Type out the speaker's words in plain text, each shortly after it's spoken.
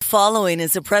following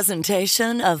is a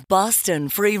presentation of Boston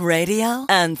Free Radio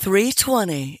and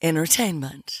 320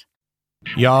 Entertainment.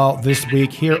 Y'all, this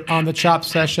week here on the Chop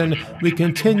Session, we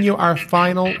continue our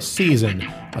final season,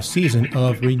 a season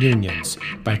of reunions,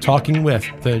 by talking with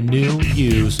the new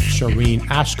U's Chirin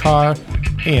Ashkar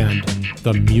and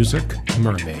the Music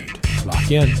Mermaid. Lock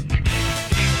in.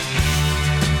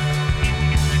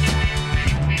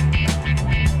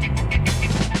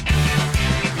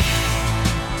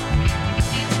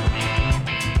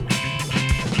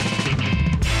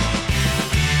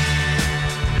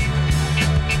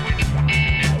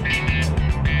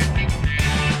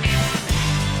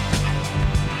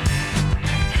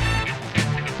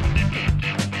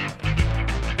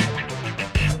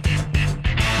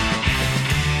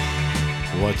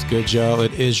 What's good, y'all?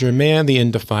 It is your man, the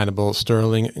indefinable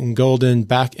Sterling Golden,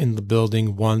 back in the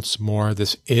building once more.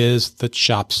 This is the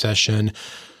Chop Session,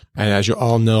 and as you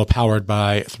all know, powered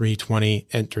by 320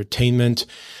 Entertainment.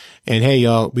 And hey,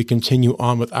 y'all, we continue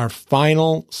on with our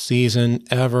final season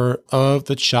ever of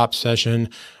the Chop Session,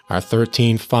 our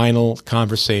 13 final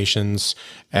conversations,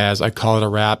 as I call it a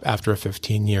wrap after a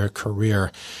 15-year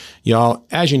career. Y'all,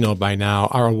 as you know by now,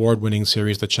 our award-winning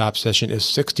series, The Chop Session, is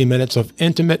 60 minutes of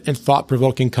intimate and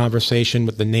thought-provoking conversation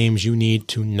with the names you need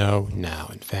to know now.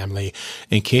 And family,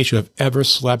 in case you have ever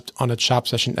slept on a Chop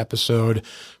Session episode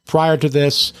prior to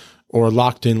this, or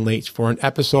locked in late for an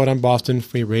episode on Boston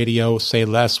Free Radio, say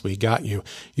less, we got you.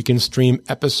 You can stream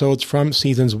episodes from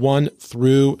seasons 1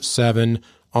 through 7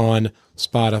 on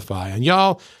Spotify. And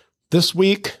y'all, this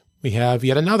week, we have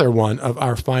yet another one of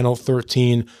our final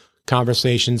 13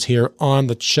 conversations here on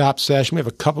the Chop Session. We have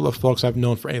a couple of folks I've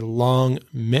known for a long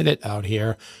minute out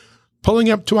here pulling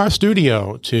up to our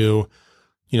studio to,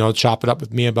 chop it up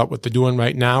with me about what they're doing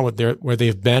right now, where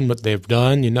they've been, what they've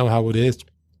done. You know how it is.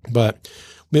 But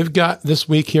we've got this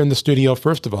week here in the studio,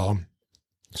 first of all,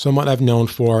 someone I've known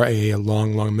for a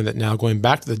long, long minute now, going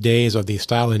back to the days of the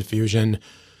Style Infusion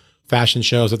fashion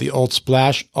shows at the old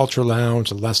Splash Ultra Lounge.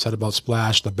 The less said about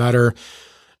Splash, the better.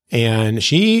 And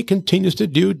she continues to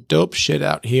do dope shit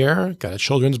out here, got a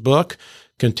children's book,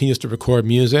 continues to record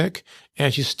music,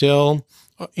 and she's still,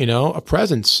 a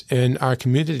presence in our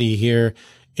community here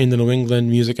in the New England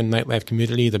music and nightlife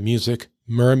community. The Music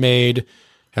Mermaid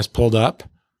has pulled up.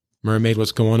 Mermaid,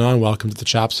 what's going on? Welcome to the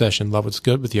Chop Session. Love, what's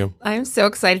good with you? I'm so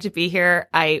excited to be here.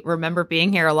 I remember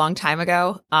being here a long time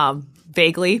ago,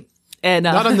 vaguely. And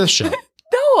not on this show. No,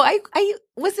 I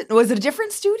was it a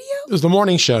different studio? It was the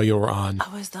morning show you were on.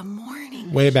 Oh, it was the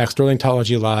morning. Way back,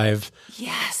 Sterlingtology Live.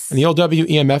 Yes. In the old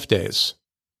WEMF days.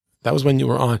 That was when you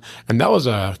were on. And that was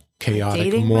a chaotic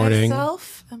Dating morning.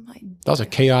 Myself? That was a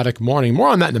chaotic morning. More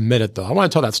on that in a minute, though. I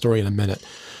want to tell that story in a minute.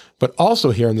 But also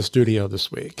here in the studio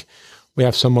this week, we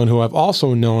have someone who I've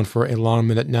also known for a long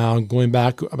minute now, going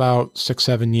back about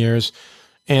 6-7 years.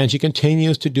 And she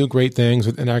continues to do great things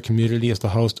within our community as the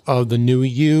host of The New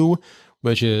You,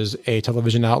 which is a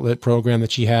television outlet program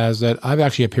that she has that I've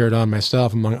actually appeared on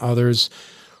myself, among others.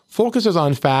 Focuses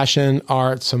on fashion,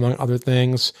 arts, among other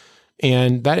things.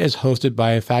 And that is hosted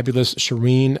by a fabulous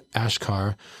Chirin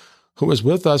Ashkar, who is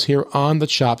with us here on the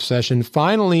Chop Session.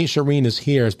 Finally, Chirin is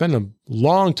here. It's been a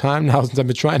long time now since I've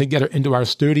been trying to get her into our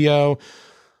studio.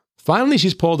 Finally,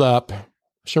 she's pulled up.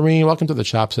 Chirin, welcome to the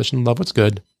Chop Session. Love, what's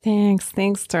good? Thanks,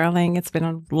 Sterling. It's been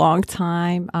a long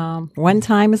time. One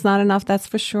time is not enough, that's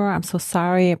for sure. I'm so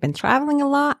sorry. I've been traveling a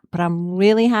lot, but I'm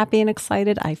really happy and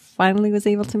excited. I finally was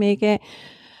able to make it.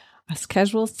 Our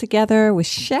schedules together with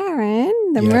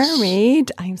Chirin, the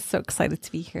mermaid. I'm so excited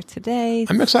to be here today.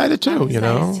 I'm excited too,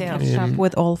 Shop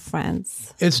with old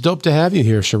friends. It's dope to have you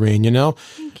here, Chirin,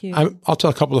 Thank you. I'll tell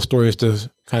a couple of stories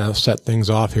to kind of set things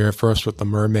off here. First with the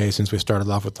mermaid, since we started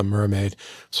off with the mermaid.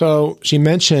 So she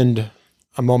mentioned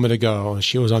a moment ago,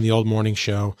 she was on the old morning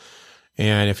show.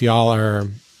 And if y'all are,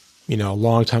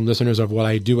 longtime listeners of what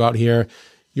I do out here,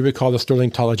 you recall the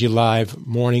Sterlingtology Live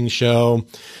morning show.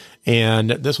 And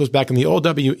this was back in the old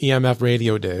WEMF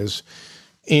radio days.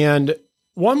 And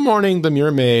one morning, the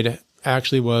mermaid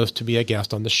actually was to be a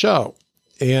guest on the show.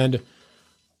 And a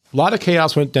lot of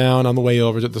chaos went down on the way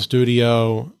over to the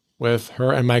studio with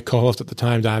her and my co-host at the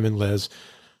time, Diamond Liz.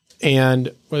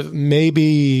 And with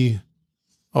maybe,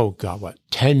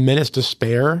 10 minutes to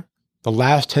spare, the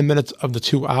last 10 minutes of the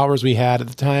 2 hours we had at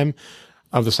the time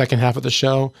of the second half of the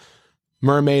show,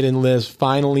 Mermaid and Liz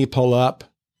finally pull up,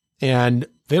 and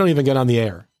they don't even get on the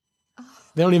air.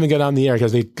 They don't even get on the air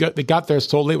because they got there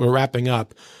so late. We're wrapping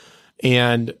up.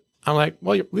 And I'm like,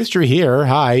 well, at least you're here.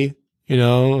 Hi.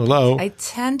 Hello. I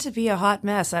tend to be a hot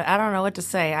mess. I don't know what to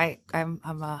say.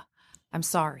 I'm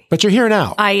sorry. But you're here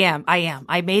now. I am.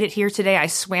 I made it here today. I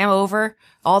swam over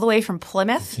all the way from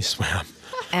Plymouth. You swam.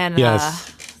 And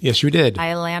Yes, you did.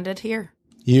 I landed here.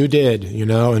 You did,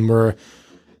 and we're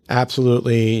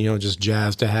absolutely, just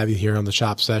jazzed to have you here on the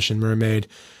Shop Session, Mermaid.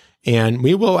 And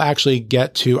we will actually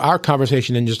get to our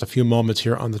conversation in just a few moments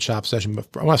here on the Shop Session. But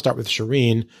I want to start with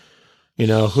Chirin, who...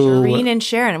 Chirin and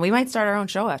Sharon. We might start our own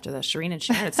show after this. Chirin and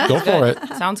Sharon. It sounds Go for it.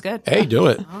 Sounds good. Hey, do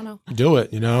it. I don't know. Do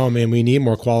it. We need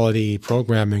more quality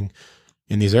programming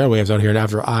in these airwaves out here. And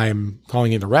after I'm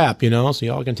calling it a wrap, so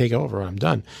y'all can take over. I'm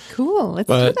done. Cool. Let's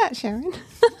do that, Sharon.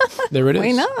 There it is.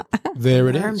 Why not? There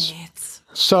it Mermaids. is.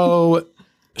 So,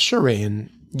 Chirin,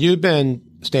 you've been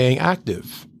staying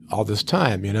active all this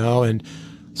time, and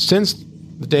since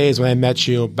the days when I met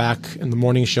you back in the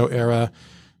morning show era,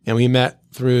 and we met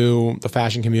through the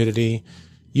fashion community,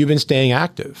 you've been staying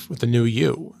active with the new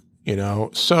you,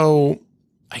 So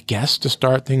I guess to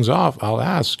start things off, I'll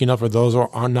ask, for those who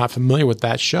are not familiar with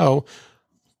that show,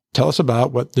 tell us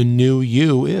about what the new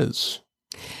you is.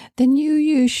 The New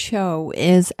You Show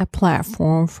is a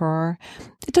platform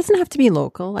it doesn't have to be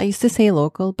local. I used to say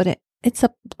local, but it's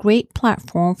a great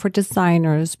platform for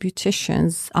designers,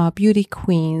 beauticians, beauty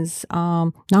queens,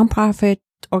 nonprofit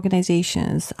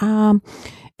organizations.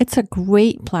 It's a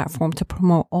great platform to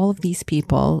promote all of these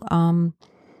people.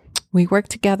 We work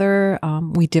together.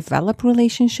 We develop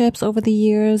relationships over the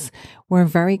years. We're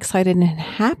very excited and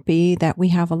happy that we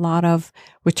have a lot of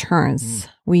returns.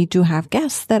 We do have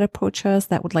guests that approach us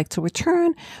that would like to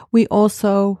return. We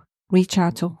also reach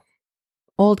out to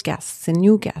old guests and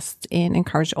new guests and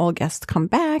encourage all guests to come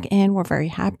back. And we're very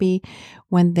happy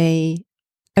when they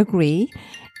agree.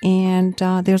 And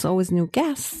there's always new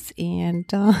guests. And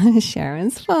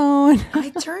Sharon's phone. I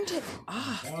turned it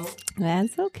off.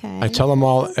 That's okay. I tell them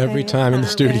all every time in the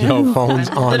studio, phones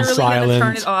on Literally silent. gonna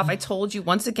turn it off. I told you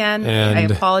once again. And I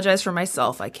apologize for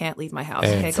myself. I can't leave my house.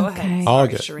 Okay, go ahead. All Sorry,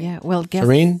 good. Chirin. Yeah, well, guess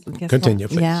continue,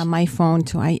 what? please. Yeah, my phone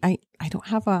too. I don't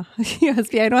have a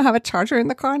USB. I don't have a charger in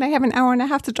the car, and I have an hour and a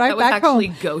half to drive That was back actually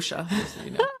home. Gosha. Just so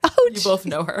you know. Oh, You both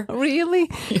know her. Really?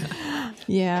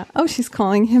 Yeah. Oh, she's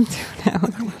calling him too now.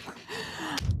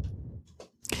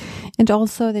 And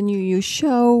also the New You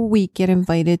Show, we get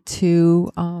invited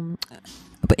to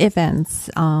events,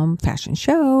 fashion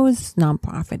shows,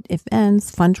 nonprofit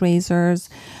events, fundraisers.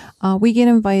 We get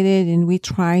invited and we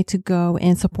try to go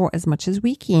and support as much as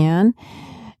we can.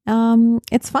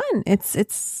 It's fun.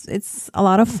 It's a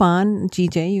lot of fun.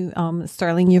 GJ,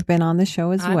 Sterling, you've been on the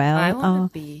show as well. I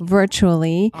want to be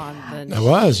virtually. on the I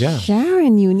was, yeah.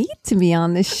 Sharon, you need to be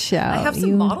on the show. I have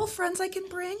some model friends I can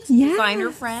bring. Some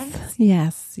designer friends.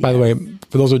 Yes. By the way,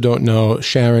 for those who don't know,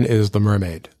 Sharon is the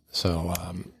mermaid. So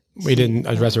we didn't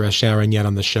address her as Sharon yet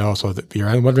on the show. So if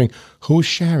you're wondering who's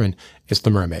Sharon, it's the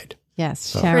mermaid.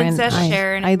 Yes, Sharon. Princess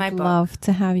Sharon in my I'd book. love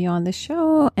to have you on the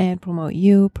show and promote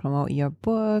your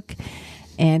book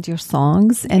and your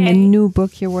songs and the new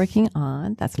book you're working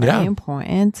on. That's very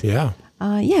important. Yeah.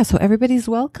 So everybody's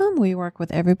welcome. We work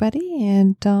with everybody,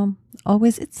 and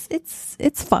always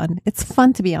it's fun. It's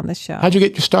fun to be on the show. How'd you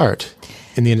get your start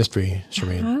in the industry,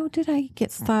 Chirin? How did I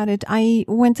get started? I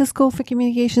went to school for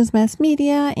communications mass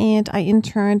media, and I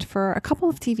interned for a couple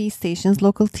of TV stations,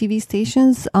 local TV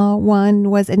stations. One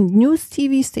was a news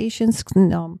TV station,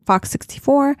 Fox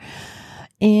 64.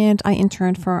 And I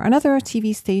interned for another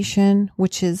TV station,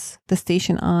 which is the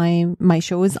station my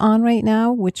show is on right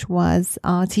now, which was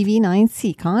TV9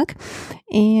 Seekonk.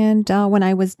 And when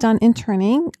I was done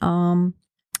interning,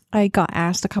 I got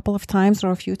asked a couple of times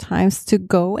or a few times to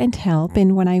go and help.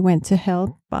 And when I went to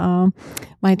help,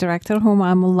 my director, whom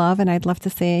I love, and I'd love to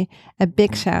say a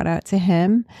big shout out to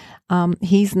him.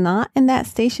 He's not in that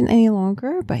station any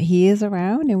longer, but he is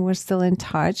around and we're still in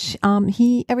touch.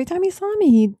 Every time he saw me,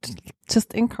 he'd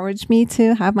just encourage me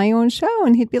to have my own show.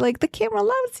 And he'd be like, the camera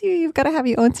loves you. You've got to have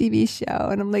your own TV show.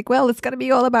 And I'm like, well, it's got to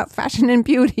be all about fashion and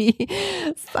beauty.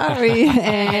 Sorry.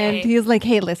 And he's like,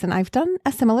 hey, listen, I've done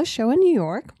a similar show in New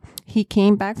York. He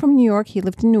came back from New York. He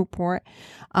lived in Newport.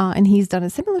 And he's done a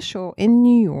similar show in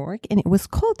New York, and it was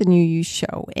called The New You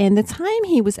Show. And the time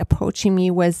he was approaching me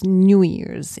was New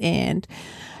Year's. And,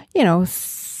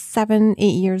 7-8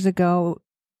 years ago,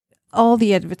 all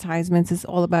the advertisements is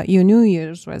all about your New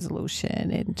Year's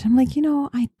resolution. And I'm like,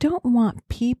 I don't want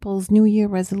people's New Year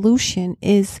resolution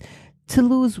is to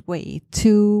lose weight,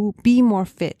 to be more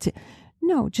fit.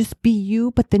 No, just be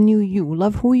you, but the new you.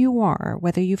 Love who you are,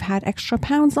 whether you've had extra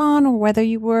pounds on or whether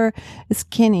you were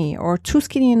skinny or too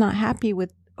skinny and not happy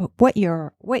with what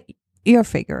your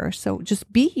figure. So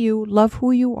just be you, love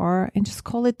who you are, and just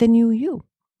call it the new you.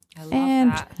 I love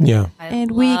that. Yeah. And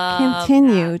we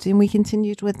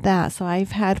continued with that. So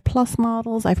I've had plus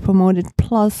models. I've promoted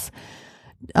plus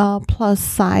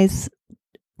size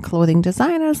clothing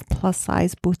designers, plus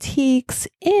size boutiques,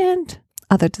 and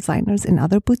other designers in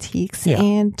other boutiques,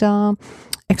 and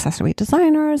accessory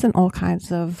designers, and all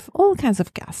kinds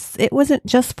of guests. It wasn't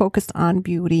just focused on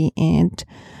beauty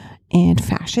and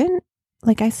fashion.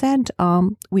 Like I said,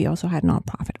 we also had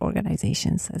nonprofit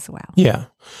organizations as well. Yeah,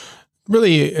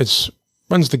 really,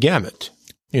 runs the gamut.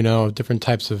 Different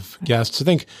types of guests. I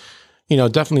think,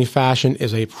 definitely fashion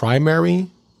is a primary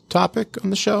topic on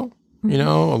the show. Mm-hmm.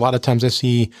 A lot of times I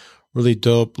see really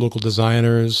dope local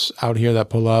designers out here that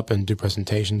pull up and do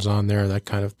presentations on there, that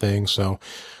kind of thing. So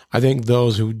I think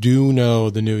those who do know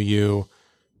the new you,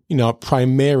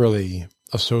 primarily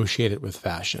associate it with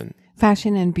fashion.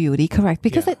 Fashion and beauty, correct.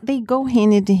 Because they go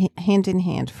hand in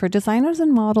hand. For designers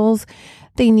and models,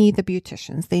 they need the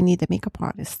beauticians, they need the makeup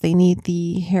artists, they need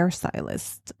the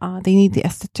hairstylists, they need the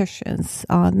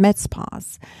estheticians, med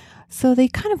spas. So they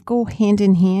kind of go hand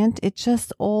in hand. It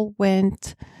just all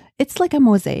went, it's like a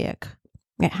mosaic.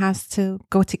 It has to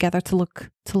go together to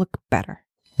look better.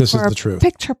 This is the truth.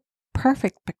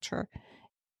 Perfect picture.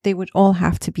 They would all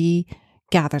have to be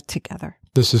gathered together.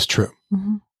 This is true.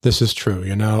 Mm-hmm. This is true.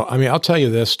 I'll tell you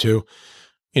this too.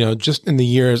 Just in the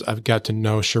years I've got to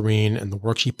know Chirin and the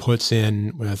work she puts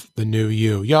in with the new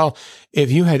you. Y'all,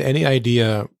 if you had any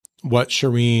idea what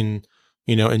Chirin,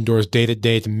 endures day to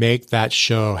day to make that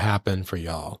show happen for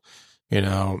y'all,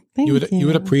 you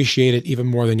would appreciate it even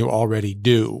more than you already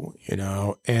do,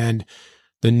 and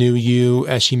the new you,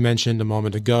 as she mentioned a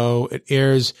moment ago, it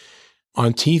airs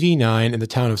on TV9 in the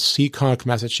town of Seekonk,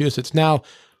 Massachusetts. Now,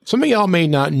 some of y'all may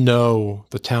not know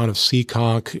the town of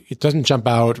Seekonk. It doesn't jump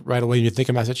out right away when you think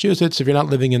of Massachusetts. If you're not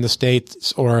living in the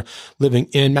States or living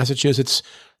in Massachusetts,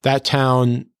 that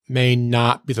town may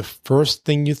not be the first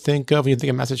thing you think of when you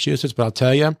think of Massachusetts. But I'll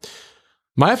tell you,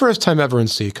 my first time ever in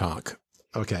Seekonk.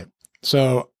 Okay,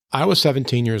 so I was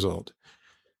 17 years old,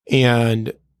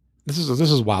 and this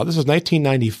is wild. This is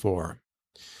 1994,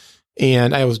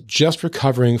 and I was just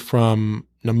recovering from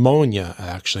pneumonia.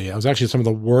 Actually, I was actually some of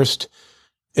the worst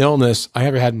illness I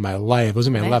ever had in my life. It was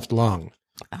in my left lung.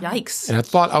 Yikes. And I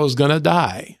thought I was going to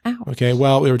die. Ouch. Okay.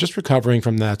 Well, we were just recovering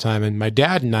from that time. And my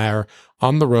dad and I are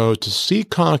on the road to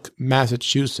Seekonk,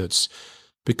 Massachusetts,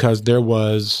 because there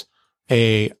was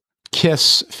a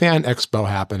KISS fan expo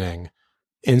happening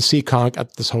in Seekonk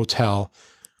at this hotel.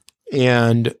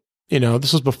 And,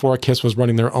 this was before KISS was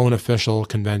running their own official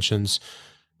conventions.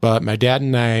 But my dad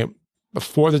and I,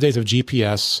 before the days of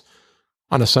GPS,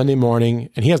 on a Sunday morning,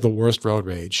 and he has the worst road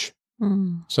rage.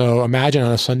 Mm. So imagine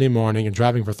on a Sunday morning and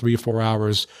driving for 3 or 4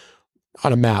 hours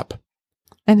on a map.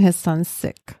 And his son's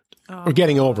sick. We're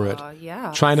getting over it.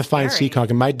 Yeah. Trying to find scary. Seekonk.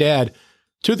 And my dad,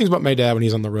 two things about my dad when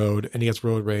he's on the road and he gets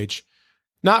road rage.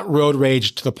 Not road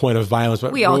rage to the point of violence,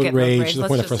 but We all road get rage to the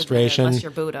Let's point of just admit it, frustration. Unless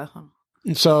you're Buddha.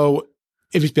 And so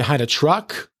if he's behind a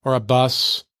truck or a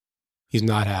bus, he's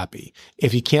not happy.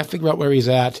 If he can't figure out where he's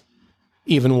at,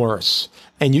 even worse.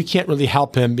 And you can't really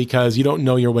help him because you don't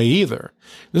know your way either.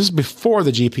 This is before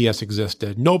the GPS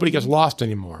existed. Nobody gets lost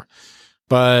anymore.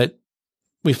 But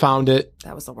we found it.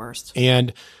 That was the worst.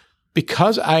 And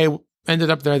because I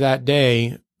ended up there that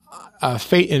day,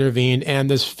 fate intervened and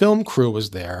this film crew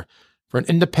was there for an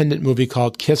independent movie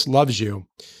called Kiss Loves You.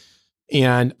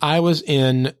 And I was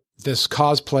in this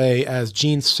cosplay as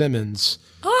Gene Simmons.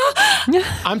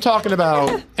 I'm talking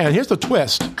about, and here's the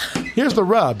twist. Here's the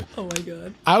rub. Oh my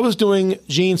God. I was doing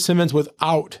Gene Simmons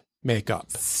without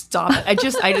makeup. Stop it. I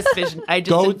just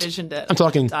envisioned it. I'm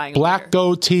talking Dying black over here.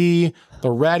 goatee,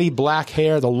 the ratty black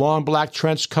hair, the long black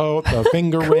trench coat, the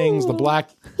finger rings, the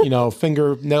black,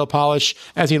 finger nail polish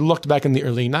as he looked back in the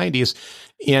early 90s,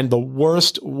 and the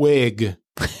worst wig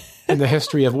in the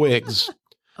history of wigs.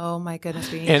 Oh my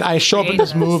goodness. And I show up in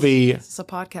this movie. This is a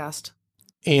podcast.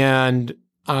 And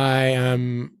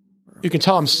you can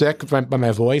tell I'm sick by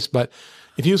my voice, but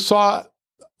if you saw,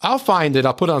 I'll find it.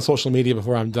 I'll put it on social media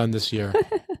before I'm done this year.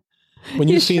 When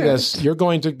you see this, you're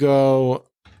going to go,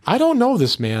 I don't know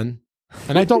this man.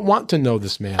 And I don't want to know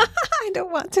this man. I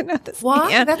don't want to know this. Why?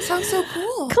 Man. That sounds so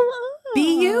cool. Come on.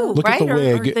 Be you, Look right? at the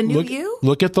wig. Or the new you?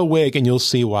 Look at the wig and you'll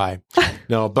see why.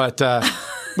 No, but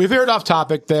we veered off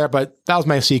topic there, but that was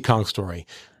my Seekonk story.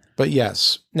 But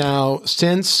yes, now,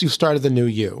 since you started the new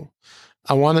you,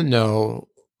 I want to know,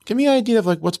 give me an idea of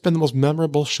what's been the most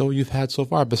memorable show you've had so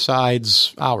far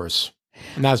besides ours.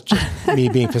 And that's just me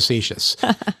being facetious.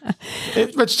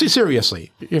 But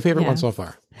seriously, your favorite one so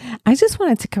far? I just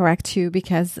wanted to correct you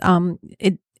because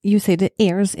you said it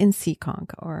airs in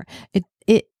Seekonk, or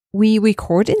we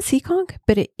record in Seekonk,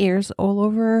 but it airs all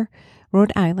over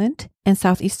Rhode Island, and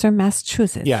southeastern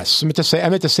Massachusetts. Yes, I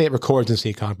meant to say it records in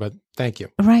Seekonk, but thank you.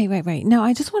 Right. Now,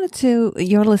 I just wanted to,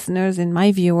 your listeners and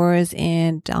my viewers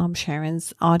and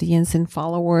Sharon's audience and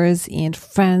followers and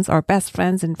friends, our best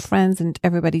friends and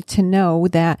everybody to know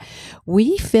that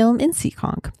we film in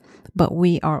Seekonk, but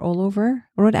we are all over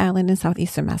Rhode Island and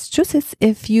southeastern Massachusetts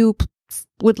if you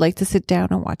would like to sit down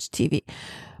and watch TV.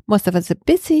 Most of us are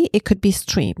busy. It could be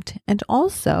streamed. And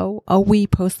also, we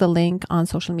post the link on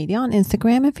social media, on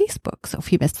Instagram and Facebook. So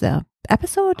if you missed the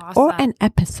episode or an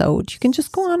episode, you can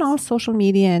just go on all social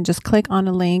media and just click on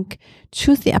a link,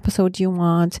 choose the episode you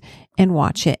want, and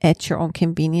watch it at your own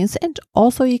convenience. And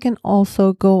also, you can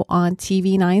also go on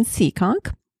TV9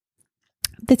 Seekonk,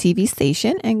 the TV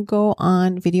station, and go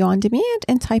on video on demand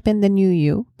and type in the new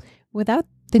you without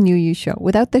the new you show,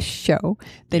 without the show,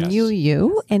 the new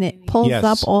you, and it pulls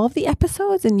up all of the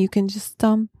episodes, and you can just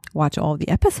watch all of the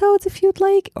episodes if you'd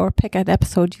like, or pick an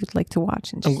episode you'd like to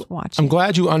watch and just watch it. I'm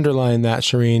glad you underlined that,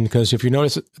 Chirin, because if you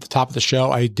notice at the top of the show,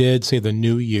 I did say the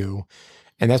new you,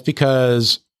 and that's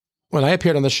because when I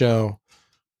appeared on the show,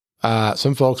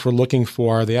 some folks were looking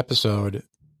for the episode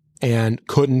and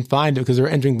couldn't find it because they were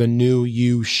entering the new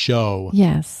you show.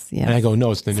 Yes. And I go, no,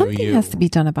 it's the new you. Something has to be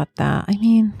done about that. I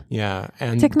mean,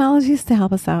 and technology is to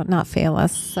help us out, not fail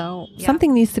us. So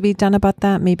something needs to be done about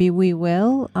that. Maybe we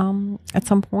will at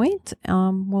some point.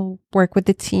 We'll work with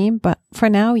the team. But for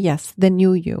now, yes, the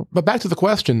new you. But back to the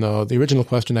question, though, the original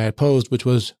question I had posed, which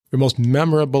was your most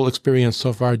memorable experience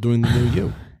so far doing the new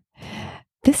you.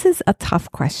 This is a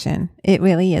tough question. It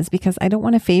really is, because I don't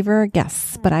want to favor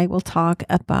guests, but I will talk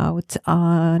about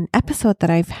an episode that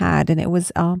I've had, and it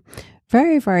was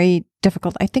very, very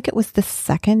difficult. I think it was the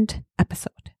second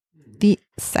episode.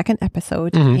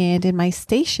 Mm-hmm. And in my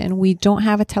station, we don't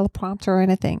have a teleprompter or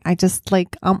anything. I just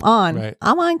I'm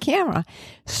on camera,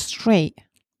 straight,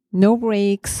 no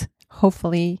breaks,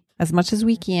 hopefully, as much as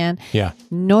we can. Yeah.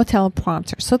 No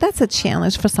teleprompter. So that's a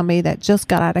challenge for somebody that just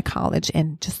got out of college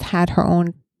and just had her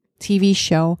own TV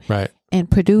show. Right. And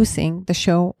producing the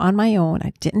show on my own.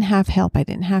 I didn't have help. I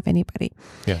didn't have anybody.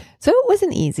 Yeah. So it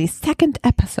wasn't easy. Second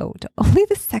episode. Only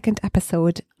the second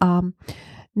episode.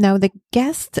 Now the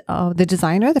guest,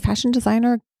 the fashion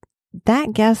designer,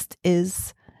 that guest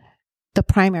is the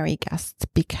primary guest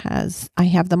because I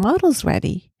have the models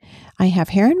ready. I have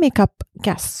hair and makeup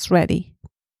guests ready.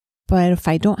 But if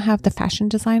I don't have the fashion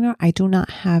designer, I do not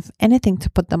have anything to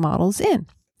put the models in.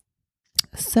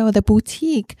 So the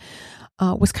boutique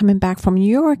was coming back from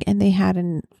New York, and they had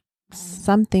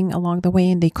something along the way,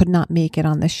 and they could not make it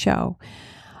on the show.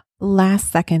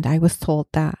 Last second, I was told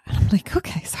that. I'm like,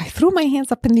 okay. So I threw my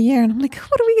hands up in the air, and I'm like,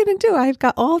 what are we going to do? I've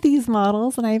got all these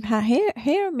models, and I've had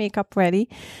hair and makeup ready.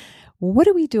 What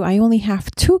do we do? I only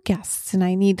have 2 guests, and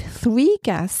I need 3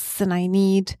 guests, and I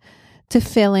need to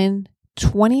fill in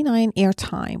 29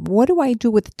 airtime. What do I do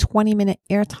with 20-minute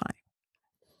airtime?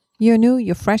 You're new,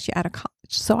 you're fresh, you're out of college.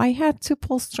 So I had to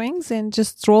pull strings and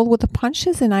just roll with the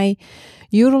punches. And I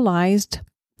utilized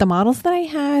the models that I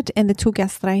had and the 2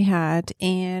 guests that I had.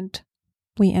 And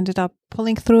we ended up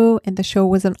pulling through, and the show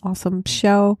was an awesome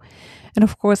show. And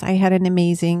of course, I had an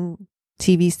amazing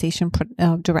TV station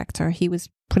director. He was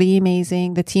pretty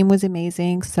amazing. The team was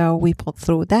amazing. So we pulled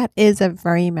through. That is a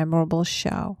very memorable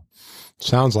show.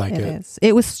 Sounds like it. It is.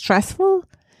 It was stressful.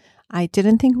 I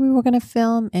didn't think we were going to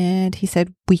film, and he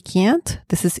said, we can't.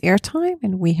 This is airtime,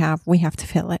 and we have to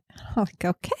fill it. I'm like,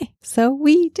 okay. So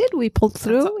we did. We pulled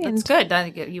through. That's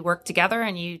good. You worked together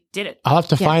and you did it. I'll have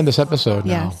to find this episode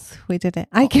now. Yes, we did it.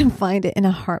 I can find it in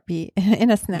a heartbeat, in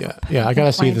a snap. Yeah, I got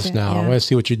to see this now. I want to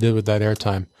see what you did with that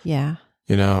airtime. Yeah.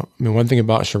 One thing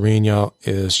about Chirin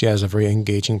is she has a very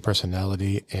engaging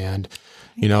personality, and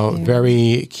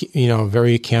very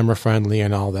camera friendly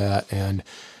and all that. And,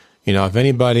 if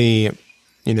anybody,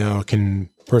 can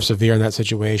persevere in that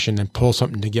situation and pull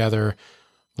something together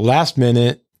last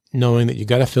minute, knowing that you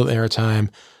got to fill airtime,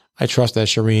 I trust that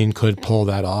Chirin could pull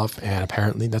that off. And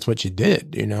apparently that's what you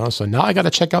did, So now I got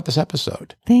to check out this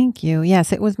episode. Thank you.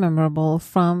 Yes, it was memorable.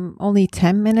 From only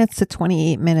 10 minutes to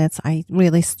 28 minutes, I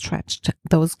really stretched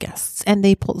those guests, and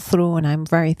they pulled through, and I'm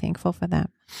very thankful for them.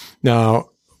 Now,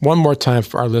 one more time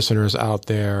for our listeners out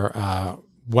there,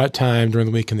 what time during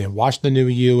the week can they watch the new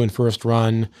you and first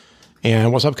run,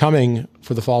 and what's upcoming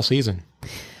for the fall season?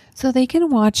 So they can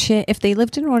watch it. If they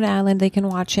lived in Rhode Island, they can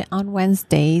watch it on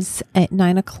Wednesdays at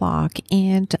 9:00.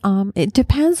 And it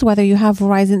depends whether you have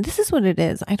Verizon. This is what it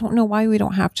is. I don't know why we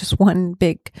don't have just one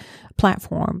big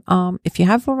platform. If you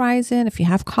have Verizon, if you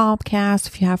have Comcast,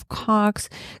 if you have Cox,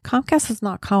 Comcast is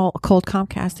not called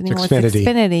Comcast anymore. It's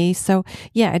Xfinity. So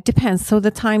yeah, it depends. So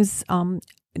the times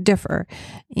differ.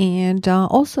 And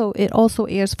also, it also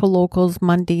airs for locals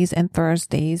Mondays and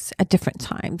Thursdays at different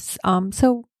times.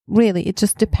 So really, it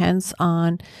just depends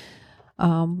on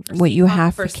what you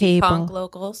have for cable. Seekonk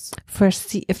locals. For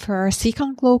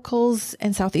Seekonk locals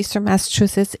and Southeastern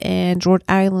Massachusetts and Rhode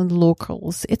Island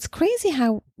locals. It's crazy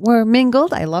how we're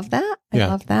mingled. I love that. I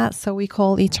love that. So we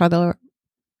call each other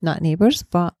not neighbors,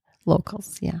 but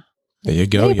locals. Yeah. There you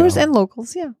go. Neighbors and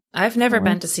locals. Yeah. I've never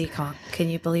been to Seekonk. Can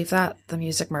you believe that? The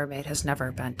Music Mermaid has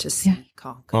never been to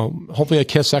Seekonk. Well, hopefully a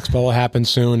Kiss Expo will happen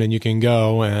soon and you can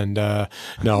go. And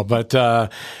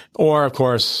or of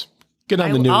course, get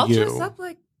on the new I'll you. dress up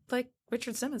like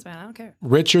Richard Simmons, man. I don't care.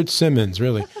 Richard Simmons,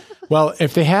 really. Well,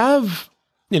 if they have,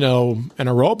 an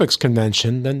aerobics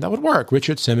convention, then that would work.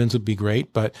 Richard Simmons would be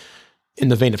great. But in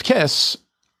the vein of Kiss,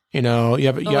 you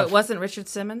have. It wasn't Richard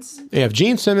Simmons? You have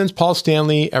Gene Simmons, Paul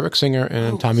Stanley, Eric Singer,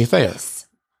 and Tommy Thayer. Yes.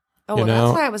 Oh,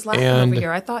 that's why I was laughing over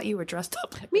here. I thought you were dressed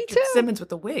up like Richard Simmons with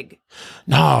a wig.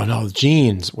 No,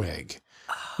 Gene's wig.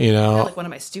 You're like one of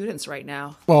my students right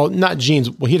now. Well, not Gene's.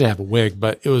 Well, he didn't have a wig,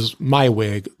 but it was my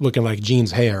wig looking like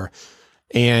Gene's hair.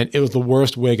 And it was the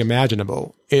worst wig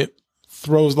imaginable. It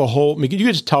throws the whole, you can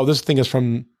just tell this thing is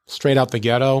from straight out the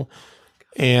ghetto.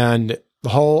 And the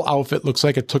whole outfit looks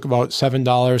like it took about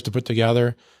 $7 to put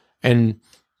together. And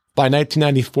by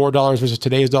 $1994 versus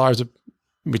today's dollars, it'd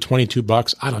be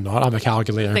 $22. I don't know. I don't have a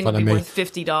calculator in front of me. Worth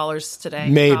 $50 today.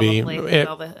 Maybe,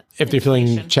 probably, if they're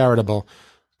feeling charitable.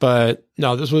 But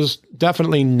no, this was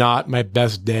definitely not my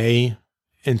best day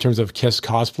in terms of Kiss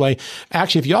cosplay.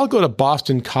 Actually, if y'all go to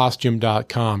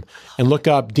bostoncostume.com and look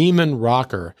up Demon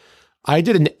Rocker, I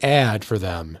did an ad for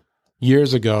them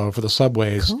years ago for the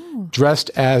subways,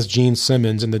 dressed as Gene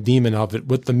Simmons in the demon outfit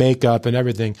with the makeup and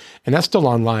everything. And that's still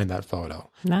online, that photo.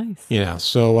 Nice.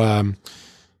 So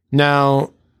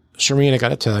now, Chirin, I got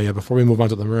to tell you, before we move on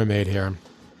to the mermaid here,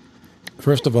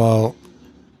 first of all,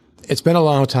 it's been a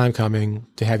long time coming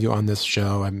to have you on this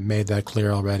show. I made that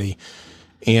clear already.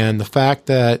 And the fact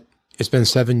that it's been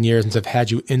 7 years since I've had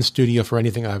you in studio for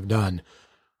anything I've done,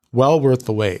 well worth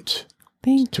the wait.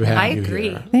 Thank you. I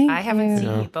agree. Thank I haven't you.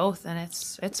 seen you both, and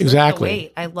it's exactly. worth the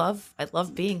wait. I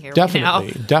love being here.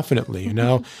 Definitely.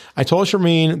 I told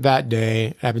Chirin that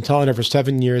day, I've been telling her for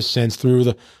 7 years since, through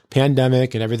the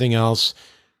pandemic and everything else,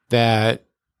 that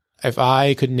if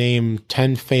I could name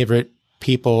 10 favorite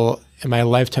people in my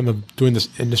lifetime of doing this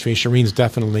industry, Chirin's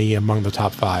definitely among the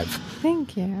top 5.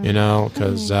 Thank you.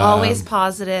 Because always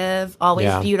positive,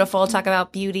 always beautiful. Talk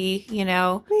about beauty.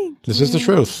 This is the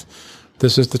truth.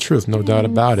 This is the truth, no doubt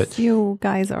about it. You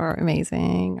guys are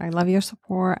amazing. I love your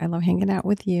support. I love hanging out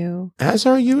with you. As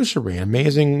are you, Chirin.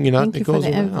 Amazing. Thank it you goes for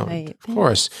the around. invite. Of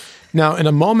course. Now, in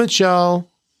a moment, y'all,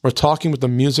 we're talking with the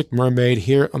Music Mermaid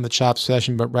here on the Chop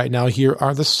Session, but right now, here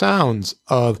are the sounds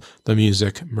of the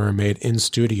Music Mermaid in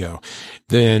studio.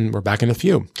 Then we're back in a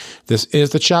few. This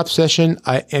is the Chop Session.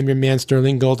 I am your man,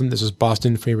 Sterling Golden. This is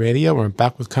Boston Free Radio. We're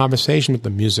back with conversation with the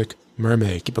Music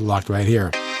Mermaid. Keep it locked right here.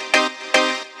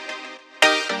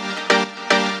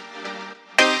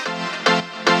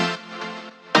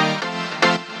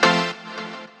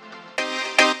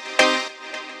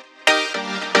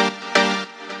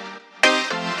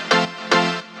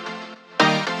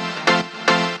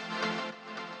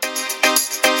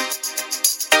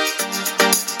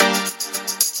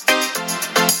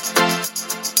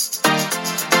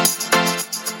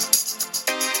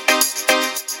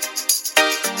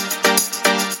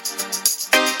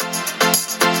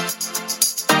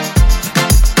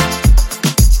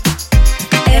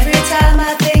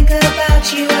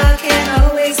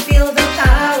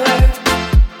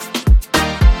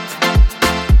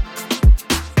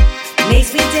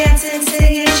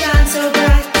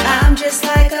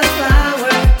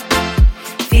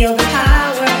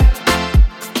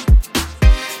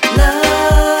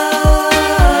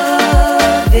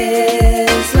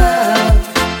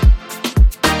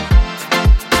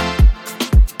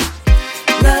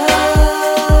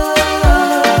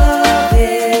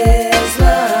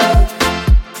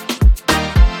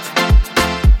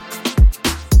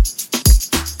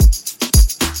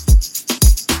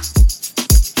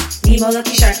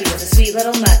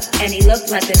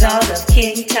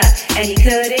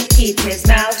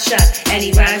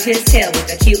 His tail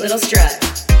with a cute little strut.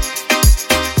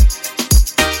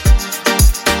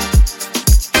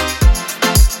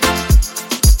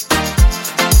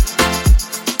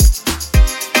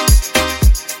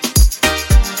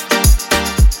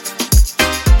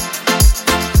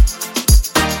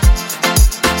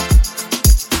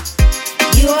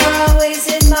 You are always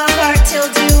in my heart till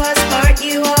do us part.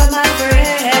 You are my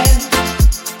friend.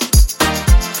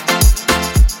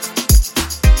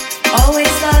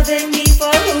 Always loving me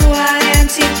for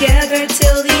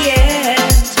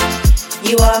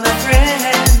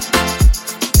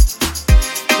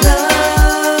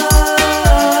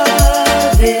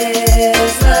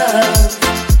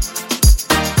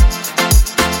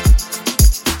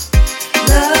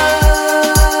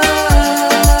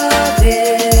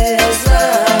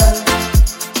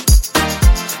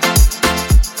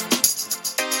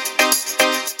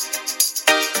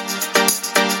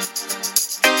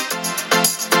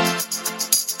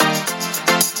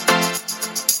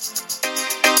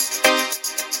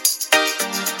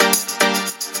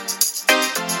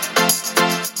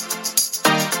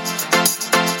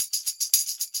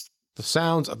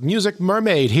sounds of Music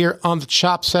Mermaid here on the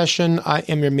Chop Session. I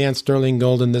am your man, Sterling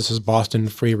Golden. This is Boston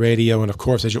Free Radio. And of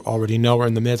course, as you already know, we're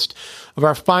in the midst of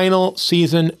our final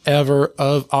season ever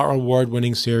of our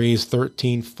award-winning series,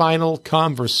 13 Final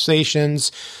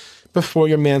Conversations, before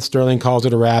your man Sterling calls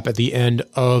it a wrap at the end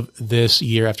of this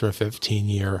year after a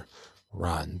 15-year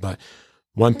run. But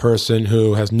one person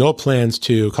who has no plans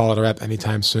to call it a wrap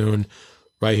anytime soon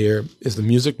right here is the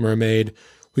Music Mermaid,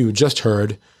 who you just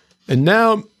heard. And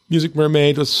now, Music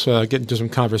Mermaid, let's get into some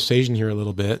conversation here a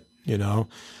little bit. You know,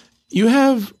 you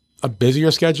have a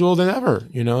busier schedule than ever.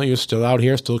 You know, you're still out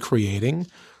here, still creating,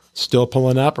 still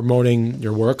pulling up, promoting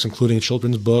your works, including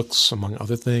children's books, among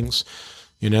other things.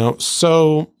 You know,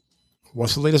 so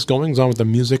what's the latest goings on with the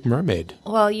Music Mermaid?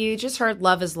 Well, you just heard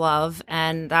Love is Love,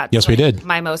 and that's yes, we did.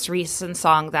 My most recent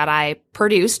song that I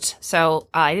produced. So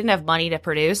I didn't have money to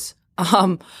produce.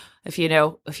 If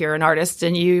you're an artist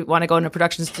and you want to go into a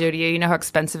production studio, you know how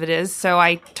expensive it is. So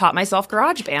I taught myself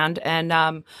GarageBand, and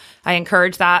I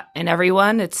encourage that in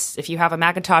everyone. It's if you have a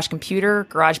Macintosh computer,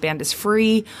 GarageBand is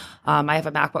free. I have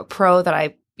a MacBook Pro that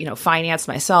I financed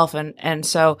myself, and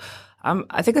so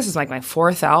I think this is like my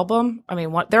fourth album. I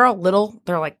mean, they're all little.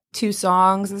 They're like 2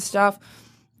 songs and stuff.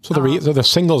 So the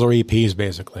singles or EPs,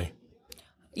 basically.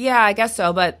 Yeah, I guess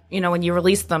so. But when you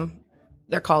release them,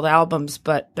 they're called albums,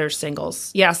 but they're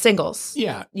singles. Yeah, singles.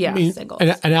 Yeah. Yeah, I mean, singles.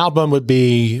 An album would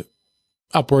be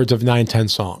upwards of 9-10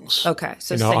 songs. Okay.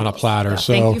 So on a platter. Yeah,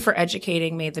 so thank you for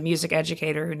educating me, the music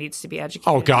educator who needs to be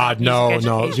educated. Oh, God,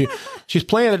 no. She's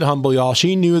playing it humble, y'all.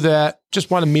 She knew that,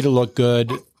 just wanted me to look good.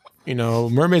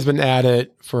 Mermaid's been at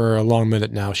it for a long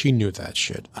minute now. She knew that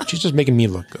shit. She's just making me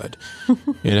look good.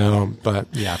 But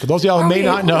yeah, for those of y'all who may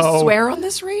not know. Swear on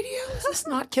this radio? Is this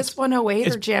not Kiss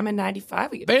 108 or Jammin'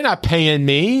 95? They're not paying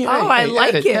me. I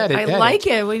like it. I like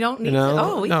it. We don't need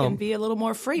we can be a little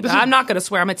more free. But I'm not going to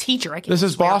swear. I'm a teacher. This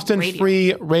is Boston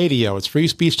Free Radio. It's free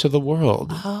speech to the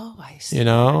world. Oh, I see.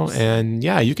 And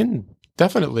yeah, you can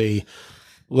definitely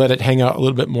let it hang out a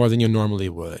little bit more than you normally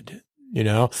would.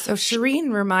 So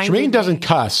Chirin reminded me. Chirin doesn't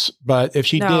cuss, but if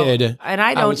she did, and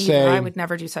I don't either. I would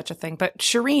never do such a thing. But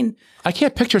Chirin, I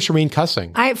can't picture Chirin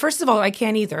cussing. First of all, I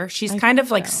can't either. She's kind of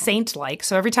like saint-like.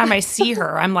 So every time I see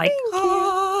her, I'm like,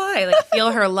 I like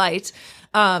feel her light.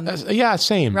 Yeah,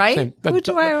 same. Right? Same. Who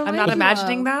do I remind I'm not you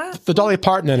imagining of? that. The Dolly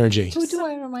Parton energy. Who do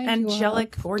I remind you of?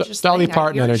 Angelic, gorgeous Dolly thing.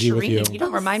 Parton You're energy Chirin. with you. You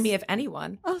don't remind me of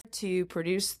anyone. To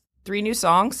produce 3 new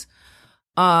songs.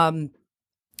 And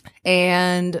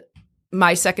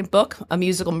my second book, A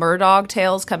Musical Murdog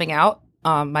Tales, coming out.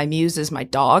 My muse is my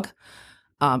dog.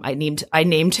 I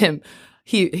named him.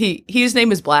 His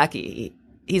name is Blackie.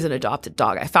 He's an adopted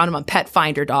dog. I found him on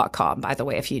petfinder.com, by the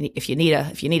way, if you need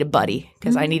a buddy,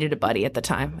 because I needed a buddy at the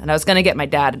time. And I was going to get my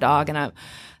dad a dog,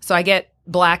 so I get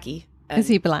Blackie. Is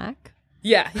he black?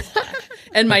 Yeah, he's black.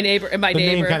 And my neighbor The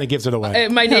name kind of gives it away.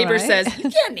 My neighbor says, "You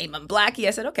can't name him Blackie."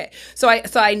 I said, "Okay." So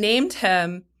I named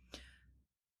him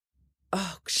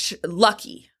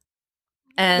Lucky.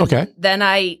 And then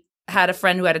I had a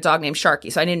friend who had a dog named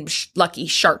Sharky. So I named Lucky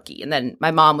Sharky. And then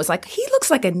my mom was like, he looks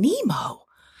like a Nemo.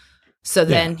 So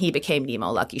then he became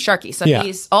Nemo Lucky Sharky. So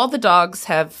all the dogs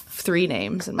have 3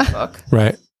 names in my book.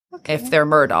 Right. Okay. If they're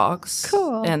merdogs.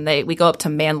 Cool. And we go up to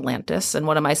Manlantis. And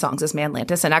one of my songs is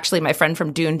Manlantis. And actually my friend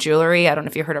from Dune Jewelry, I don't know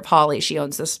if you heard of Holly. She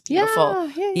owns this beautiful.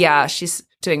 Yeah, she's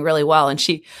doing really well. And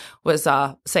she was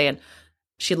saying,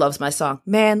 she loves my song.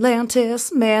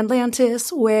 Manlantis,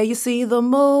 Manlantis, where you see the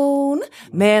moon.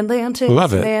 Manlantis,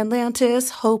 Love it. Manlantis,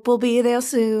 hope we'll be there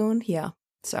soon. Yeah.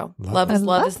 So Love is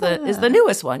Love is the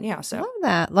newest one. Yeah. So Love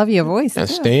that. Love your voice. And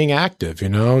too. staying active,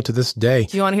 to this day.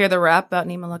 Do you want to hear the rap about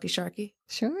Nemo Lucky Sharky?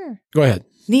 Sure. Go ahead.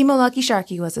 Nemo Lucky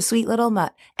Sharky was a sweet little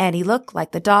mutt, and he looked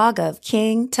like the dog of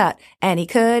King Tut, and he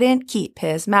couldn't keep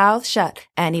his mouth shut,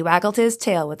 and he waggled his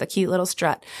tail with a cute little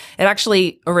strut. It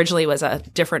actually originally was a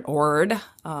different word,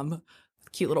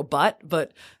 cute little butt,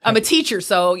 but I'm a teacher,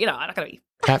 so, I'm not going to be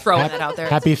throwing that out there.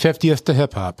 Happy 50th to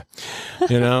hip hop.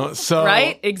 So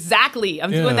right? Exactly.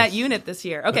 I'm doing that unit this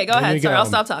year. Okay, go ahead. Sorry, I'll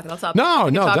stop talking. No,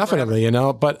 definitely,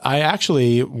 But I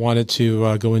actually wanted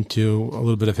to go into a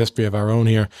little bit of history of our own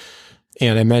here.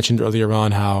 And I mentioned earlier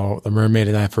on how the Mermaid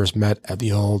and I first met at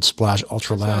the old Splash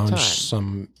Ultra Lounge.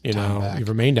 You've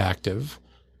remained active,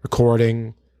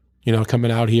 recording,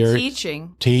 coming out here.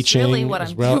 Teaching. Really what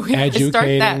I'm doing. Educating. Start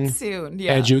that soon.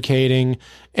 Yeah. Educating.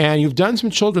 And you've done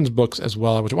some children's books as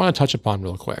well, which I want to touch upon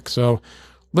real quick. So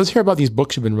let's hear about these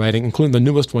books you've been writing, including the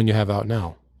newest one you have out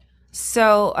now.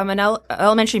 So I'm an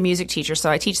elementary music teacher, so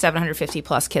I teach 750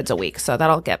 plus kids a week. So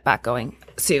that'll get back going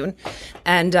soon.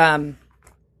 And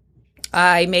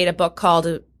I made a book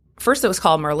called first it was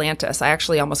called Merlantis. I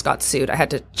actually almost got sued. I had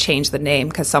to change the name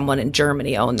because someone in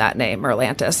Germany owned that name,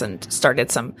 Merlantis, and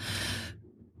started some.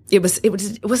 It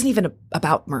wasn't even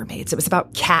about mermaids. It was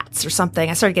about cats or something.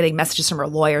 I started getting messages from her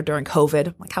lawyer during COVID.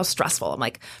 I'm like, how stressful. I'm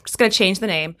like, I'm just going to change the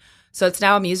name. So it's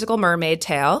now a musical mermaid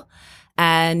tale.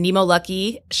 And Nemo,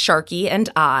 Lucky, Sharky, and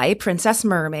I, Princess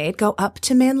Mermaid, go up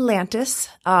to Manlantis.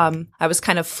 I was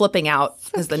kind of flipping out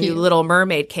because the new Little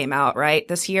Mermaid came out, right,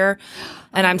 this year.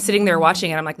 And I'm sitting there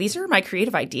watching it. I'm like, these are my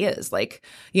creative ideas. Like,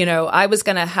 you know, I was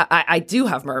going to I do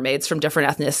have mermaids from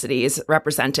different ethnicities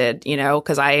represented, you know,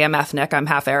 because I am ethnic. I'm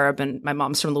half Arab and my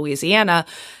mom's from Louisiana.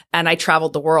 And I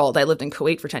traveled the world. I lived in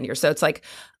Kuwait for 10 years. So it's like,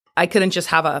 I couldn't just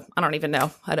have I don't even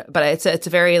know. But it's a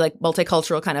very like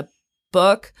multicultural kind of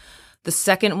book. The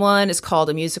second one is called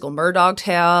A Musical Murdog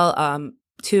Tale.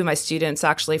 Two of my students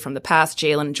actually from the past,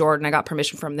 Jalen and Jordan, I got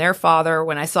permission from their father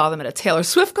when I saw them at a Taylor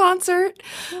Swift concert.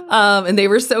 And they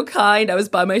were so kind. I was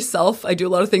by myself. I do a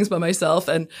lot of things by myself.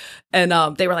 And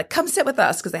they were like, come sit with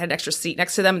us because they had an extra seat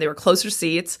next to them. And they were closer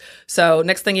seats. So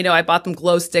next thing you know, I bought them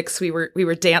glow sticks. We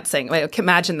were dancing. Like,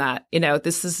 imagine that. You know,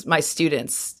 this is my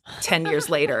students 10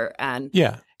 years later. And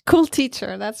Yeah. Cool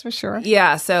teacher, that's for sure.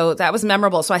 yeah, so that was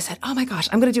memorable. So I said, oh my gosh,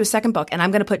 I'm going to do a second book, and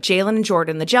I'm going to put Jalen and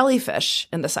Jordan, the jellyfish,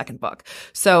 in the second book.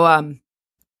 So,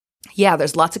 yeah,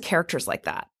 there's lots of characters like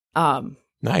that.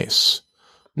 Nice.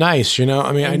 You know,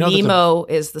 I mean, I know Nemo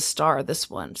is the star of this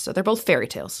one. So they're both fairy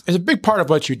tales. it's a big part of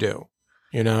what you do,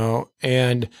 you know,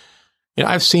 and, you know,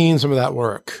 I've seen some of that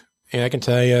work. And I can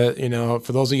tell you, you know,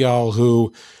 for those of y'all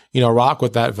who, you know, rock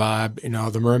with that vibe, you know,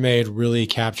 the mermaid really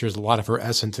captures a lot of her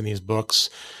essence in these books.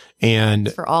 And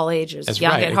It's for all ages, That's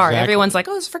young right, at heart. exactly. Everyone's like,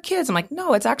 oh, it's for kids. I'm like,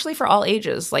 no, it's actually for all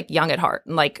ages, like young at heart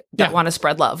and like that Yeah. want to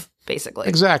spread love, basically.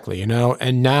 exactly, you know,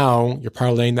 and now you're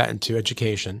parlaying that into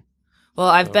education. Well,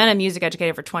 I've been a music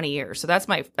educator for 20 years, so that's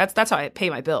how I pay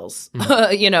my bills.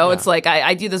 Mm-hmm. You know, it's like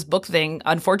I do this book thing.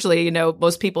 Unfortunately, you know,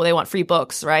 most people they want free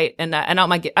books, right? And I don't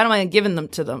mind giving them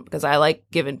to them because I like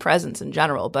giving presents in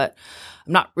general. But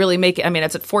I'm not really making. I mean,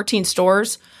 it's at 14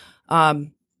 stores,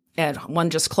 and one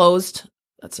just closed.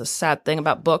 That's a sad thing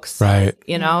about books, Right.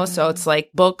 you know. So it's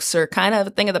like books are kind of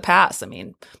a thing of the past. I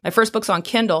mean, my first book's on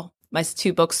Kindle. My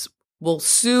two books will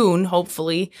soon,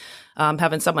 hopefully,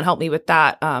 having someone help me with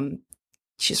that.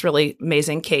 She's really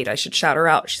amazing. Kate, I should shout her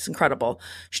out. She's incredible.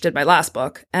 She did my last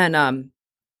book. And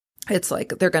it's like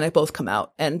they're going to both come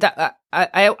out. And that,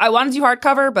 I want to do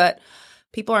hardcover, but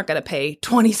people aren't going to pay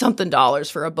 $20-something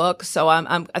for a book. So I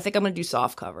think I'm going to do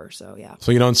soft cover. So yeah.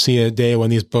 So you don't see a day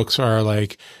when these books are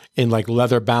like in like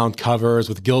leather bound covers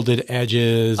with gilded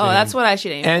edges. Oh, and that's what I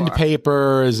should aim end for.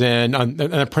 papers and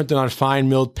printed on fine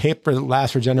milled paper that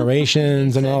lasts for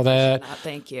generations and all that.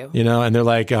 Thank you. You know, and they're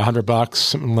like $100,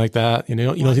 something like that. You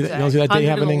know, you don't see that day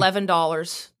happening.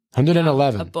 $111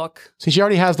 $111 a book. See, she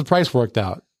already has the price worked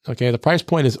out. Okay, the price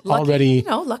point is already You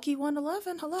know, lucky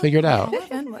 111. Hello. figured out.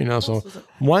 111. You know, so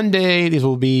one day these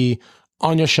will be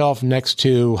on your shelf next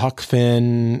to Huck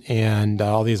Finn and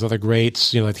all these other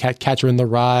greats, you know, like Catcher in the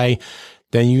Rye.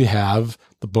 Then you have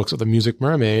the books of the Music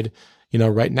Mermaid, you know,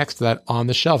 right next to that on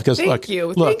the shelf. Because Thank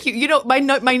you. You know, my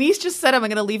niece just said I'm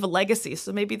going to leave a legacy,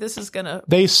 so maybe this is going to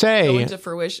they go say, into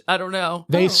fruition. I don't know.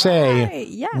 they say Right,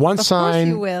 yes, one of sign, course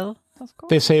you will. Of course.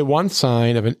 they say one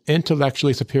sign of an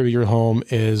intellectually superior home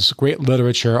is great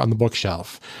literature on the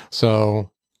bookshelf.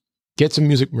 So get some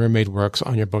Music Mermaid works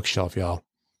on your bookshelf, y'all.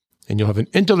 And you'll have an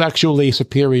intellectually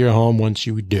superior home once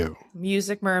you do.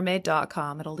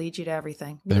 Musicmermaid.com. It'll lead you to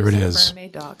everything. There it is.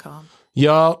 Musicmermaid.com.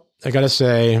 Y'all, I gotta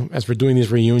say, as we're doing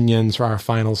these reunions for our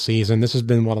final season, this has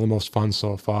been one of the most fun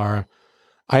so far.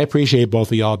 I appreciate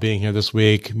both of y'all being here this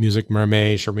week. Music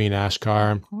Mermaid, Chirin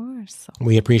Ashkar. Of course.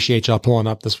 We appreciate y'all pulling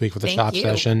up this week for the Thank shop you.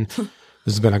 session. This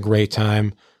has been a great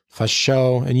time for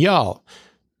show. And y'all,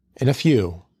 in a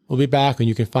few, we'll be back and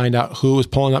you can find out who is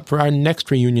pulling up for our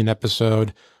next reunion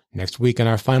episode next week in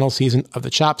our final season of the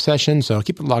Chop Session. So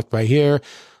keep it locked right here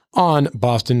on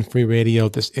Boston Free Radio.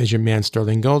 This is your man,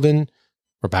 Sterling Golden.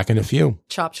 We're back in a few.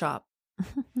 Chop, chop.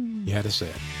 You had to say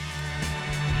it.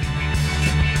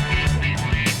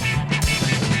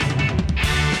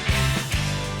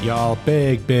 Y'all,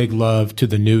 big love to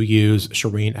the new yous,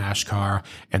 Chirin Ashkar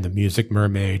and the Music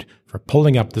Mermaid, for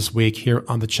pulling up this week here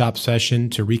on the Chop Session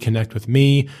to reconnect with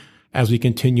me as we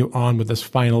continue on with this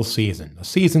final season, a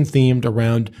season themed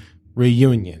around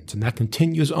reunions. And that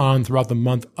continues on throughout the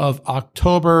month of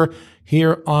October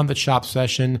here on the Chop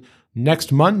Session.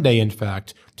 Next Monday, in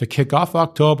fact, to kick off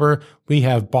October, we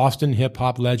have Boston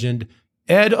hip-hop legend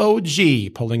Ed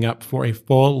O.G. pulling up for a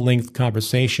full-length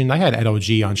conversation. I had Ed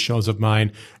O.G. on shows of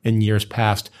mine in years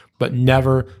past, but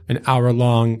never an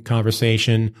hour-long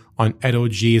conversation on Ed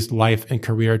O.G.'s life and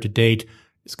career to date.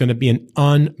 It's going to be an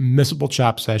unmissable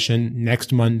chop session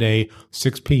next Monday,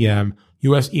 6 p.m.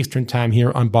 U.S. Eastern Time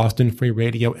here on Boston Free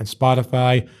Radio and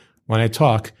Spotify when I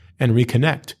talk and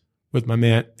reconnect with my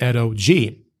man Ed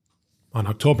O.G. On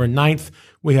October 9th,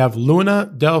 we have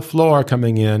Luna Del Flor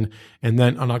coming in. And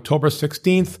then on October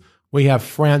 16th, we have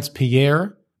France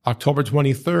Pierre. October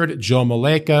 23rd, Joe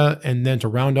Maleka. And then to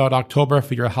round out October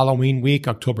for your Halloween week,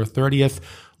 October 30th,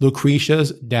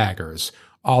 Lucretia's Daggers,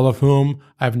 all of whom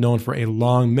I've known for a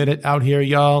long minute out here,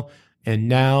 y'all. And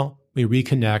now we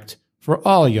reconnect for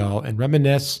all y'all and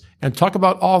reminisce and talk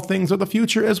about all things of the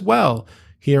future as well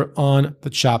here on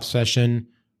the Chop Session,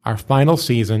 our final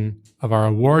season of our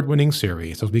award-winning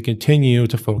series as we continue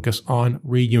to focus on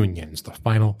reunions, the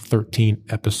final 13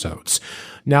 episodes.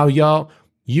 Now, y'all,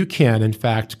 you can, in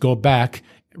fact, go back,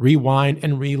 rewind,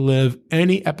 and relive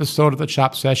any episode of the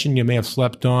Chop Session you may have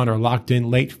slept on or locked in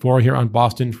late for here on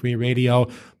Boston Free Radio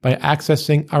by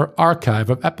accessing our archive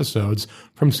of episodes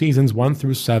from seasons 1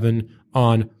 through 7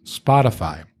 on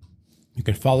Spotify. You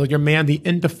can follow your man, the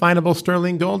indefinable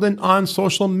Sterling Golden, on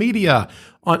social media,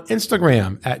 on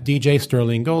Instagram at DJ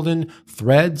Sterling Golden,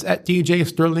 Threads at DJ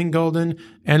Sterling Golden,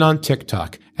 and on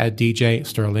TikTok at DJ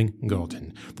Sterling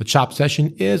Golden. The Chop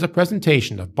Session is a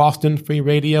presentation of Boston Free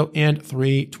Radio and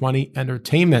 320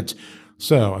 Entertainment.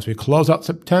 So as we close out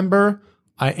September,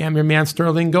 I am your man,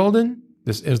 Sterling Golden.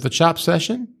 This is the Chop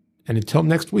Session. And until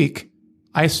next week,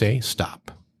 I say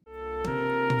stop.